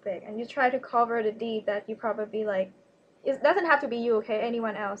this big, and you try to cover the deed that you probably like. It doesn't have to be you, okay?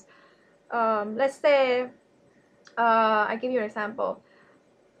 Anyone else. Let's say. I give you an example.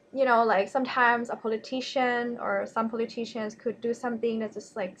 You know, like sometimes a politician or some politicians could do something that's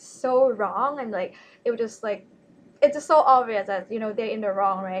just like so wrong, and like it would just like it's just so obvious that you know they're in the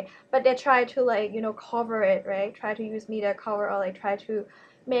wrong, right? But they try to like you know cover it, right? Try to use media cover or like try to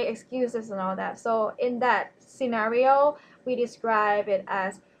make excuses and all that. So in that scenario, we describe it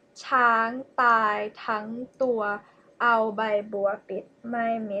as ช้างตายทั้งตัวเอาใบบัวปิดไม่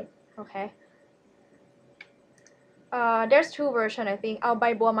มิด okay. There's two versions, I think. เอาใบ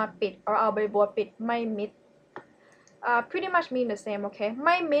บัวมาปิด or เอาใบบัวปิดไม่มิด pretty much mean the same, okay? ไ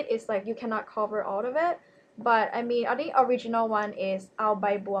ม่ mid is like you cannot cover all of it, but I mean I think original one is เอาใบ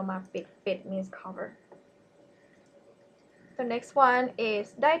บัวมาปิด ปิด means cover. The next one is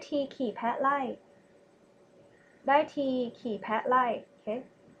ได้ทีขี่แพะไล่ได้ทีขี่แพะไล่ okay?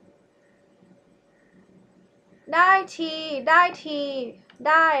 ได้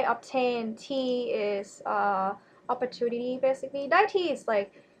obtain. T is opportunity basically. ได้ที is like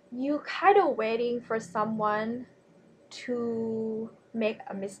you kind of waiting for someone to make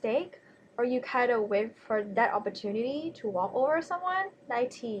a mistake, or you kind of wait for that opportunity to walk over someone. ได้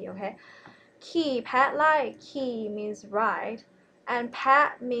ที okay? ขี่แพะไล่ ขี่ means ride, and แพะ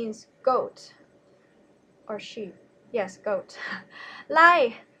means goat or sheep. Yes, goat. ไ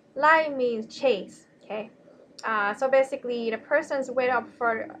ล่ means chase, okay? So basically the person's wait up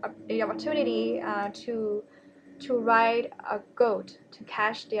for the opportunity to ride a goat to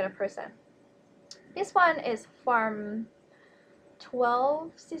catch the other person. This one is from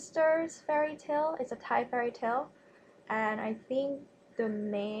 12 Sisters fairy tale. It's a Thai fairy tale, and I think the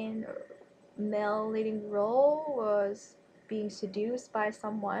main male leading role was being seduced by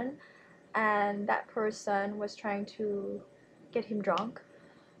someone, and that person was trying to get him drunk,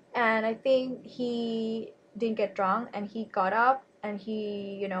 and I think he didn't get drunk, and he got up and he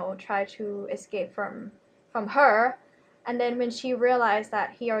you know tried to escape from her, and then when she realized that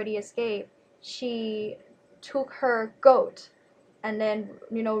he already escaped, she took her goat and then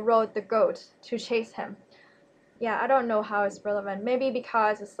you know rode the goat to chase him. Yeah, I don't know how it's relevant. Maybe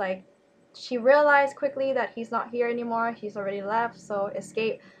because it's like she realized quickly that he's not here anymore, he's already left, so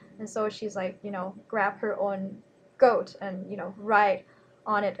escape, and so she's like you know grab her own goat and you know ride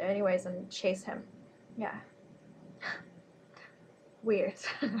on it anyways and chase him. Yeah. Weird.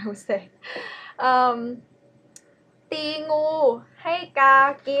 I would say. ตีงูให้กา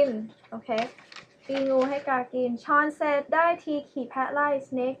กิน okay? ตีงูให้กากิน Sean said ได้ทีขี่แพะไล่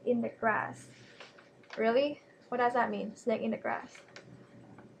snake in the grass. Really? What does that mean? Snake in the grass.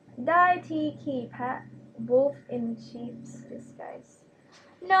 ได้ทีขี่แพะ wolf in sheep's disguise.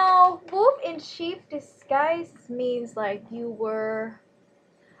 No, wolf in sheep disguise means like you were.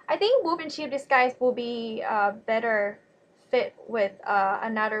 I think wolf in sheep disguise will be better fit with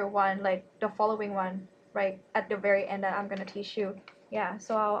another one, like the following one, right at the very end that I'm gonna teach you. Yeah,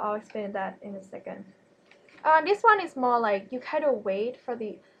 so I'll explain that in a second. This one is more like you kind of wait for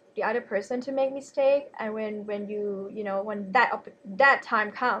the other person to make mistake, and when you know when that time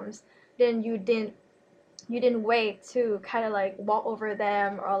comes, then you didn't wait to kind of like walk over them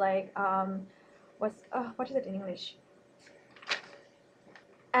or like what is it in English?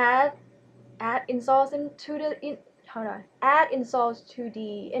 Add insults into the add insults to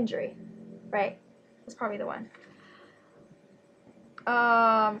the injury, right? That's probably the one.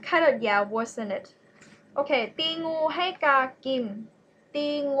 Kind of yeah, worsen it. Okay, ตีงูให้กากิน ตี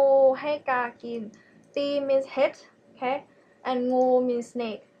งูให้กากิน ตี means hit, okay, and งู means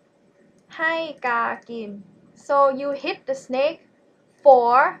snake. ให้กากิน so you hit the snake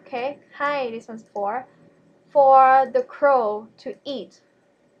for, okay, ให้ this one's for the crow to eat.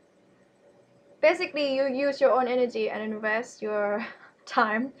 Basically, you use your own energy and invest your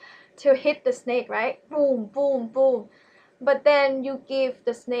time to hit the snake, right? Boom, boom, boom. But then you give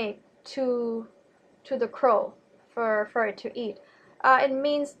the snake to the crow for it to eat. It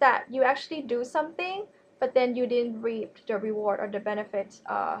means that you actually do something but then you didn't reap the reward or the benefits.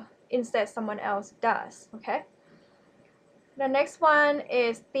 Instead, someone else does. Okay. The next one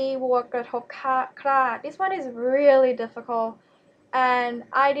is ตีวัวกระทบคราด. This one is really difficult, and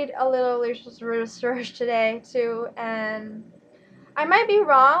I did a little research today too, and I might be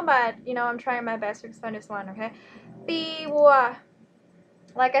wrong, but I'm trying my best to explain this one. Okay. ตีวัว,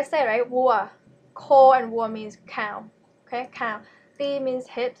 like I said, right? วัว ko and วัว means cow. Okay, cow. ตี means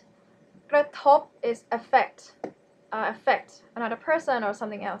hit. กระทบ is affect another person or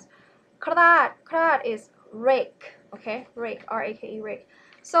something else. คราด is rake. Okay, rake, R-A-K-E, rake.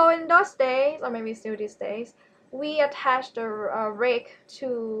 So in those days, or maybe still these days, we attach the rake to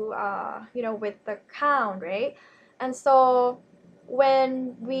with the count, right? And so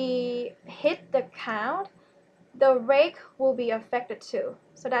when we hit the count, the rake will be affected too.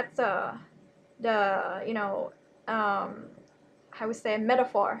 So that's I would say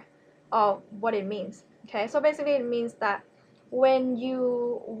metaphor of what it means. Okay, so basically it means that when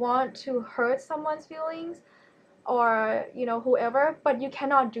you want to hurt someone's feelings or whoever, but you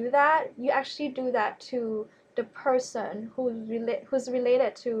cannot do that, you actually do that to the person who's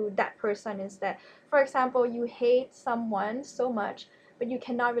related to that person instead. For example, you hate someone so much, but you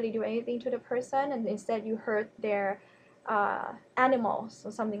cannot really do anything to the person, and instead you hurt their animals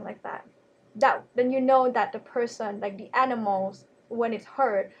or something like that. Then you know that the person, like the animals, when it's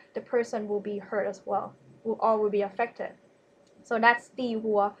hurt, the person will be hurt as well, or will be affected. So that's ตี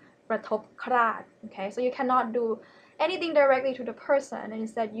วัวกระทบคราด. Okay, so you cannot do anything directly to the person, and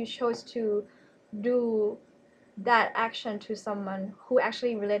instead you chose to do that action to someone who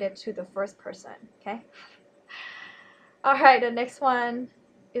actually related to the first person. Okay. Alright, the next one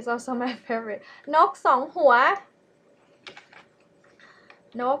is also my favorite. นกสองหัว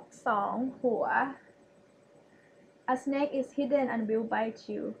นกสองหัว. A snake is hidden and will bite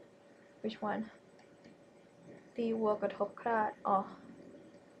you. Which one? ตีวัวกระทบคราด. Oh.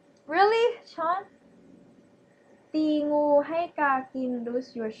 Really, Sean? ตีงูให้กากิน lose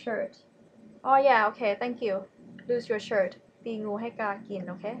your shirt. Oh yeah, okay, thank you. Lose your shirt. ตีงูให้กากิน.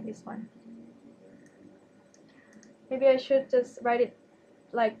 Okay, this one. Maybe I should just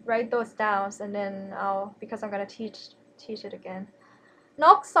write those down, and then because I'm gonna teach it again. น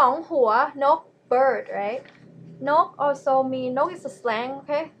กสองหัว นก bird, right? นก also mean, นก is a slang,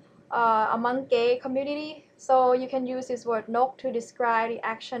 okay? Among gay community, so you can use this word นก to describe the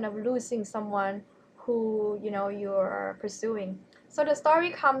action of losing someone who you're pursuing. So the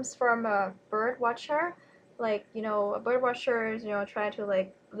story comes from a bird watcher, a bird watcher try to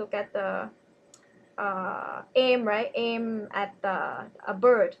look at the aim at a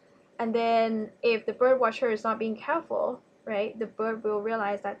bird, and then if the bird watcher is not being careful, right, the bird will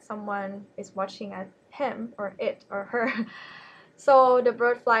realize that someone is watching at him or it or her. So the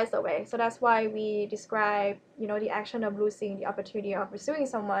bird flies away. So that's why we describe the action of losing the opportunity of pursuing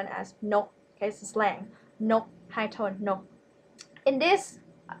someone as นก. Okay, it's a slang. นก high tone นก. In this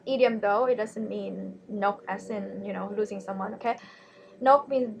idiom though, it doesn't mean นก as in losing someone. Okay, นก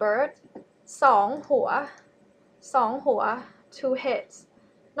means bird. สองหัว สองหัว two heads.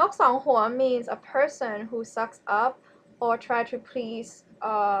 นกสองหัว means a person who sucks up or try to please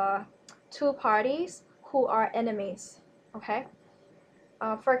two parties who are enemies. Okay.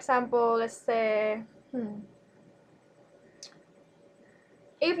 For example, let's say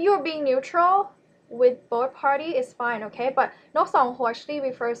if you're being neutral with both parties, it's fine, okay? But นกสองหัว actually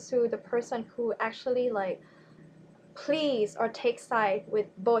refers to the person who actually please or take side with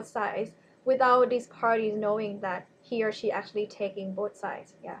both sides without these parties knowing that he or she actually taking both sides.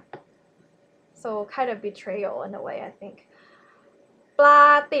 Yeah. So kind of betrayal in a way, I think. ปลา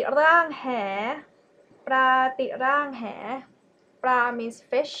ติดร่างแห ปลาติดร่างแห ปลา means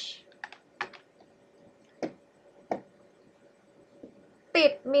fish. ติ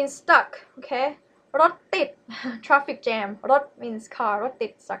ด means stuck. Okay. รถติด traffic jam. รถ means car. รถติ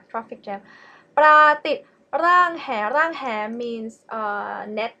ด stuck, traffic jam. ปลาติดร่างแห ร่างแห means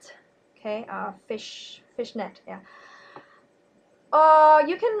net. Okay, fish net. Yeah.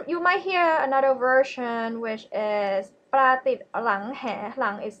 You might hear another version which is ปลาติดหลังแห หลั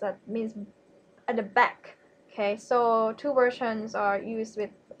งmeans at the back. Okay, so two versions are used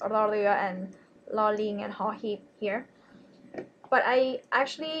with รอเรือ and ลอลิง and หอหีบ here. But I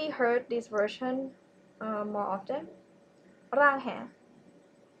actually heard this version more often. ร่างแห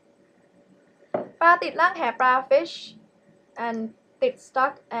ปลาติดร่างแห ปลา fish, and ติด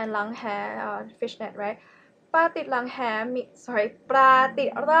stuck, and หลังแห fish net, right? ปลาติดหลังแห ปลาติ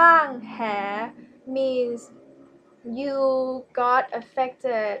ดร่างแห means you got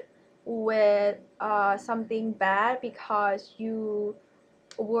affected with something bad because you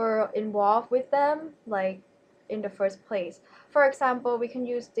were involved with them, like in the first place. For example, we can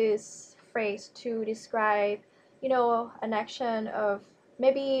use this phrase to describe, an action of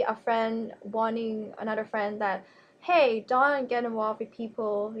maybe a friend warning another friend that, hey, don't get involved with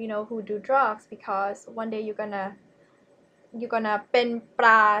people, who do drugs, because one day you're gonna เป็นปล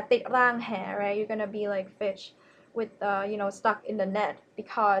าติดร่างแห right? You're gonna be like fish with stuck in the net,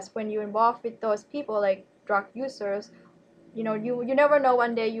 because when you're involved with those people like drug users, you never know,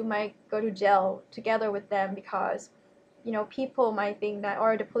 one day you might go to jail together with them, because people might think that, or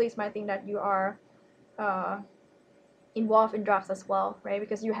the police might think that you are involved in drugs as well, right?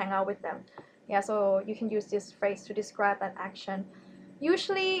 Because you hang out with them. Yeah, so you can use this phrase to describe that action.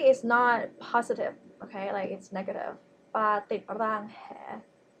 Usually it's not positive, okay? Like it's negative. ปลาติดร่างแห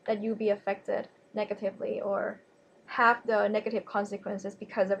that you be affected negatively or have the negative consequences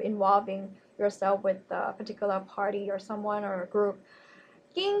because of involving yourself with a particular party or someone or a group.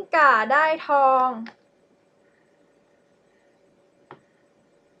 กิ้งก่าได้ทอง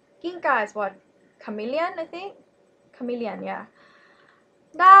กิ้งก่า is what? Chameleon, I think? Chameleon, yeah.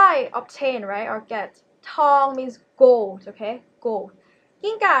 ได้ obtain, right? Or get. ทอง means gold, okay? Gold.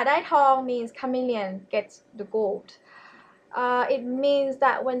 กิ้งก่าได้ทอง means chameleon gets the gold. It means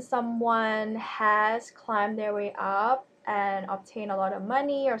that when someone has climbed their way up and obtained a lot of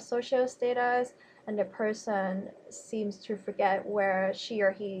money or social status, and the person seems to forget where she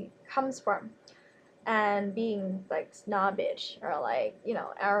or he comes from, and being like snobbish or like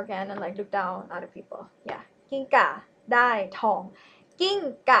arrogant and like look down on other people. Yeah, กิ้งก่าได้ทอง กิ้ง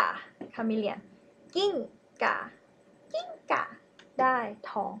ก่า chameleon กิ้งก่า กิ้งก่าได้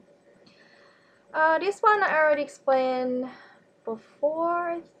ทอง. This one I already explained before,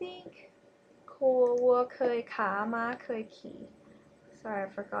 I think. วัวเคยขาม้าเคยขี่. Sorry, I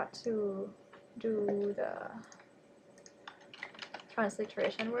forgot to do the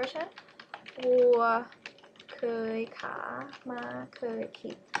transliteration version. วัวเคยขาม้าเคย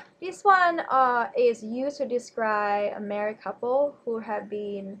ขี่. This one is used to describe a married couple who have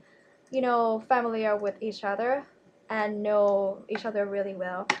been, familiar with each other and know each other really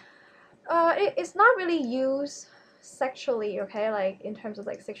well. It's not really used sexually, okay, like in terms of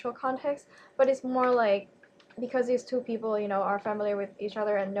like sexual context, but it's more like because these two people, are familiar with each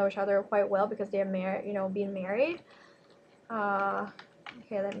other and know each other quite well because they're married, being married.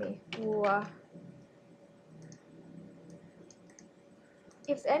 Okay, let me.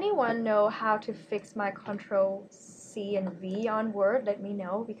 If anyone know how to fix my Control C and V on Word, let me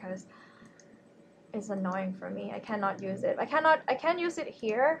know, because it's annoying for me. I cannot use it. I can use it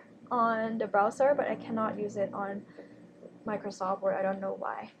here on the browser, but I cannot use it on Microsoft Word. I don't know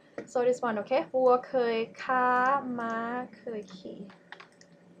why. So this one, okay? วัวเคยค้าม้าเคยขี่.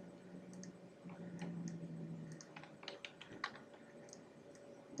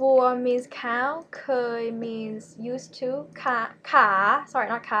 Waw means cow, เคย means used to, ขา sorry,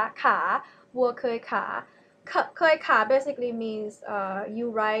 not ขา วัวเคยขา เคยขา basically means you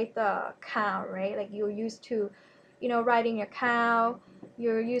ride the cow, right? Like you're used to, riding a cow,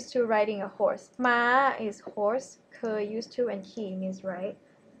 you're used to riding a horse. ม้า is horse, เคย used to, and ขี่ means ride.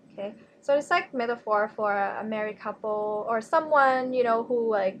 Okay, so it's like metaphor for a married couple or someone, who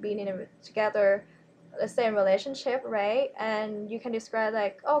like been together, let's say in relationship, right? And you can describe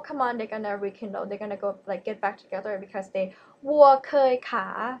like, oh, come on, they're gonna rekindle, they're gonna go like get back together because they วัวเคยขา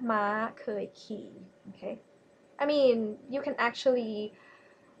ม้าเคยขี่. Okay, I mean, you can actually,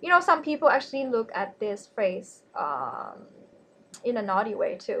 some people actually look at this phrase in a naughty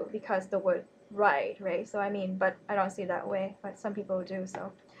way too, because the word right? So I mean, but I don't see it that way, but some people do.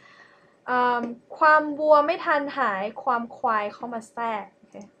 So ความวัวไม่ทันหายความควายเข้ามาแทรก.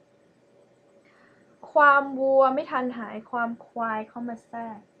 Okay, ความวัวไม่ทันหายความควายเข้ามาแทร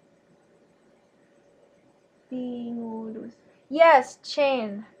ก. Yes, chain.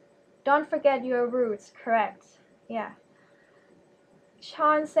 Don't forget your roots. Correct. Yeah.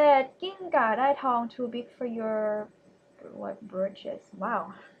 Sean said, กิ้งก่าได้ทอง too big for your birches. Wow,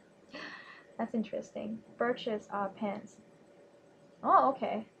 that's interesting. Birches are pants. Oh,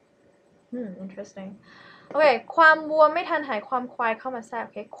 okay. Interesting. Okay, ความวัวไม่ทันหายความควายเข้ามาแทรก.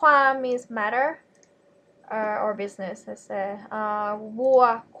 Okay, ความ means matter or business. Let's say วัว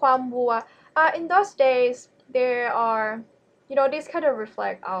ความวัว. In those days, there are, this kind of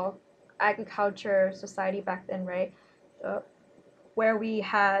reflect our agriculture society back then, right? Where we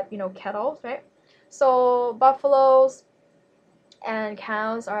had, cattle, right? So buffaloes and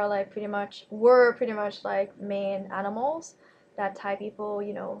cows are like were pretty much like main animals that Thai people,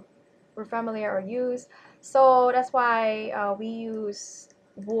 were familiar or use. So that's why we use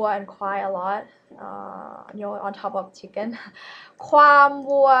วัว and ควาย a lot on top of chicken ความ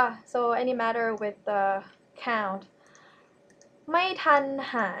วัว so any matter with the count ไม่ทัน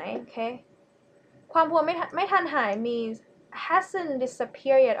หาย okay ความวัวไม่ทันหาย means hasn't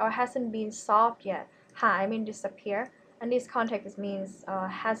disappeared yet or hasn't been solved yet หาย means disappear and this context means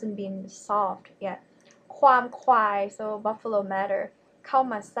hasn't been solved yet ความควาย so buffalo matter เข้า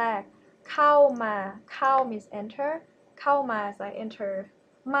มาแทรกเข้ามาเข้า means enter เข้ามา is like enter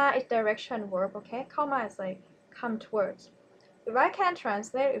ma is direction verb okay เข้ามา is like come towards if I can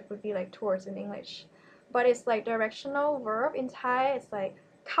translate it would be like towards in English but it's like directional verb in Thai it's like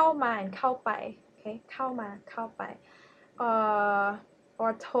เข้ามา and เข้าไป okay เข้ามาเข้าไป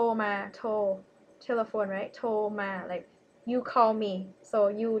or โทรมาโทร telephone right โทรมา like you call me so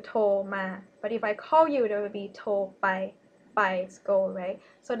you โทรมา but if I call you there will be โทรไปby go right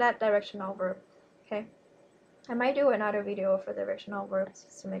so that directional verb okay I might do another video for directional verbs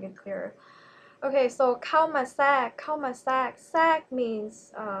just to make it clearer okay so เข้ามาแทรกเข้ามาแทรกแทรก means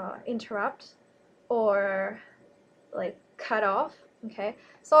interrupt or like cut off okay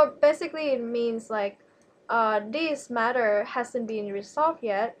so basically it means like this matter hasn't been resolved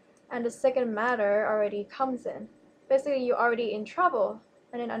yet and the second matter already comes in basically you're already in trouble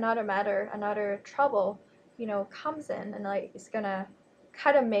and then another matter another trouble comes in and like it's gonna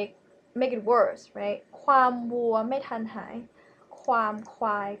kind of make it worse right ความวัวไม่ทันหายความคว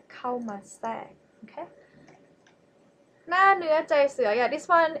ายเข้ามาแทรก okay หน้าเนื้อใจเสือ yeah this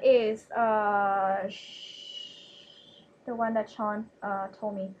one is the one that Sean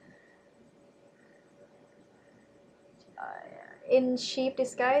told me in sheep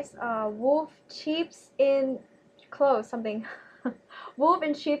disguise wolf sheep's in clothes something wolf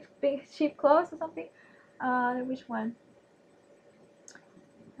in sheep clothes or something which one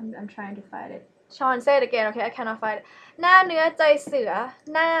I'm trying to find it Sean say it again okay I cannot find it หน้าเนื้อใจเสือ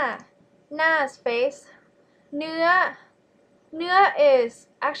หน้า face เนื้อ is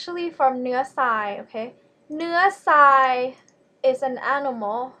actually from เนื้อทราย okay เนื้อทราย is an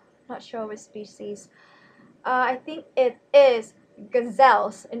animal not sure which species I think it is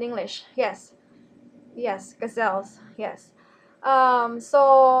gazelles in English yes gazelles yes so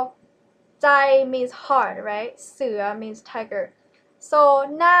ใจ means heart right เสือ means tiger so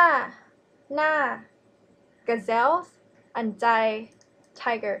หน้า gazelles and ใจ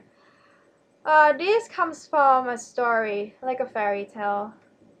tiger this comes from a story like a fairy tale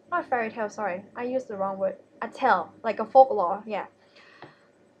not fairy tale sorry I used the wrong word a tale like a folklore yeah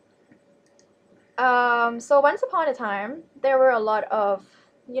so once upon a time there were a lot of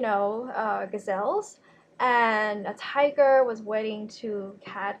gazelles and a tiger was waiting to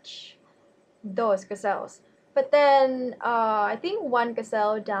catch those gazelles but then I think one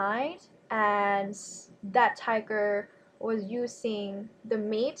gazelle died and that tiger was using the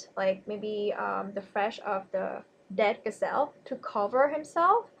meat like maybe the flesh of the dead gazelle to cover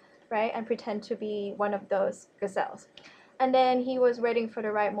himself right and pretend to be one of those gazelles and then he was waiting for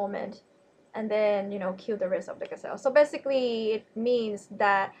the right moment and then kill the rest of the gazelle so basically it means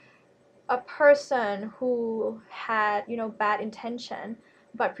that a person who had bad intention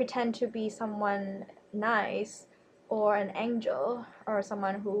but pretend to be someone nice or an angel or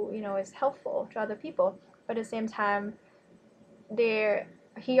someone who is helpful to other people but at the same time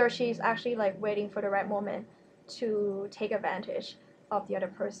he or she is actually like waiting for the right moment to take advantage of the other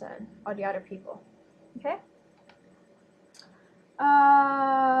person or the other people okay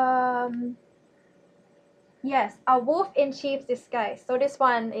yes a wolf in sheep's disguise so this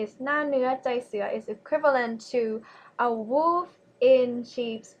one is หน้าเนื้อใจเสือ is equivalent to a wolf in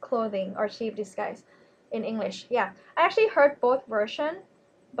sheep's clothing or sheep disguise in English yeah I actually heard both version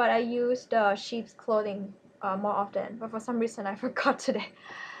but I used the sheep's clothing more often but for some reason I forgot today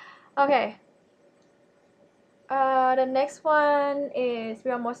okay the next one is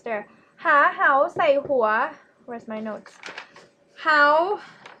we're almost there หาเหาใส่หัว where's my notes how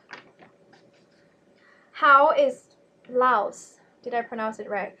is louse did I pronounce it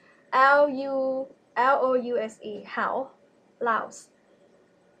right Louse how louse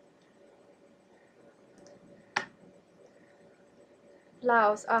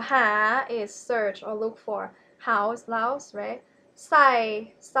louseหา is search or look for house louse right ใ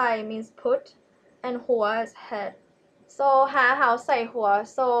ส่ means put and หัว is head so หาเหาใส่หัว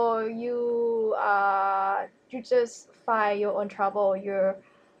so you just find your own trouble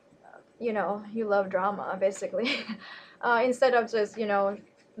you love drama basically instead of just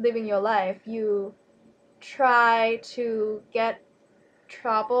living your life you try to get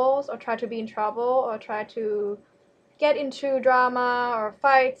troubles or try to be in trouble or try to get into drama or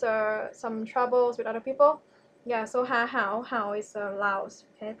fights or some troubles with other people Yeah, so หาเหา เหา is a louse.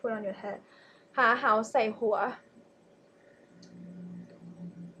 Okay, put on your head. หาเหาใส่หัว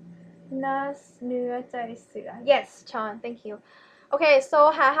น่าเนื้อใจเสือ Yes, Chan, thank you. Okay, so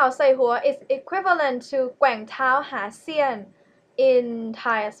หาเหาใส่หัว is equivalent to แกว่งเท้าหาเสี้ยน in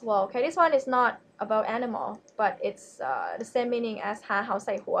Thai as well. Okay, this one is not about animal, but it's the same meaning as หาเหาใ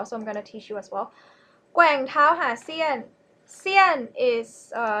ส่หัว, so I'm gonna teach you as well. แกว่งเท้าหาเสี้ยน เสี้ยน is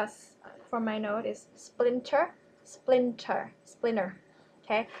from my note is splinter, splinter.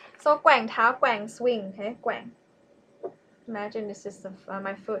 Okay, so แกว่งเท้า แกว่ง swing. Okay, แกว่ง Imagine this is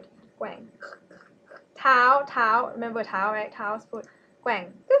my foot. แกว่ง เท้า เท้า remember เท้า right? เท้า is foot. แกว่ง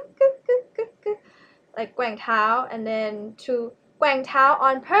like แกว่งเท้า and then to แกว่งเท้า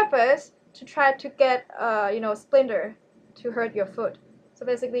on purpose to try to get splinter to hurt your foot. So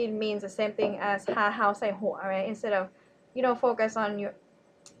basically it means the same thing as หาเหาใส่หัว right?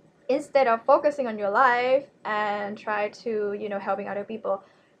 Instead of focusing on your life and try to helping other people,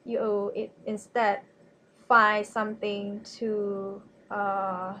 instead find something to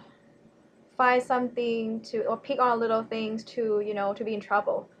or pick on little things to be in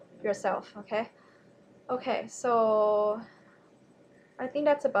trouble yourself. Okay, so I think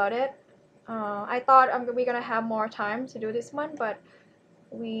that's about it. I thought we're gonna have more time to do this one, but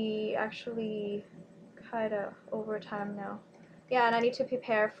we actually kind of over time now. Yeah, and I need to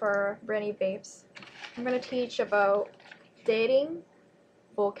prepare for Brainy Babes. I'm gonna teach about dating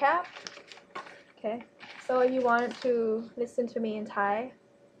vocab. Okay, so if you want to listen to me in Thai,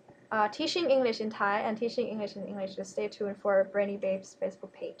 teaching English in Thai and teaching English in English, just stay tuned for Brainy Babes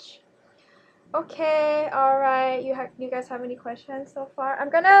Facebook page. Okay, alright, you guys have any questions so far? I'm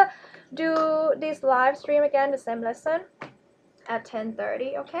gonna do this live stream again, the same lesson at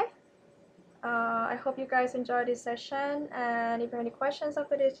 10:30, okay? I hope you guys enjoyed this session, and if you have any questions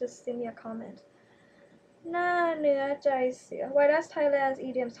after this, just send me a comment. น่าเนื้อใจเสือ Why does Thailand's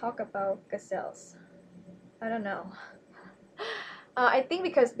idioms talk about gazelles? I don't know. I think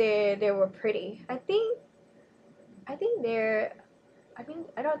because they were pretty. I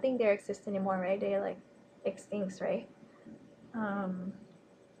don't think they exist anymore, right? They're like extinct, right?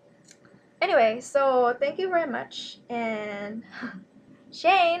 Anyway, so thank you very much, and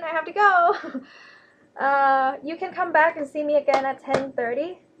Shane, I have to go. You can come back and see me again at 10:30,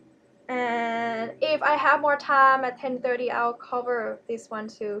 and if I have more time at 10:30, I'll cover this one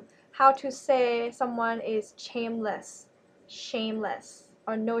too. How to say someone is shameless,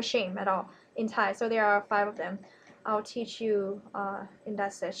 or no shame at all in Thai. So there are 5 of them. I'll teach you in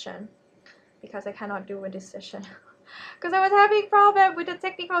that session, because I cannot do in this session because I was having problem with the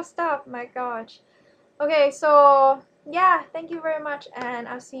technical stuff. My gosh. Okay, so yeah, thank you very much, and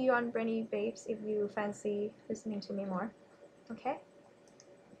I'll see you on Brainy Babes if you fancy listening to me more. Okay,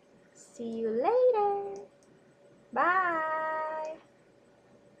 see you later. Bye.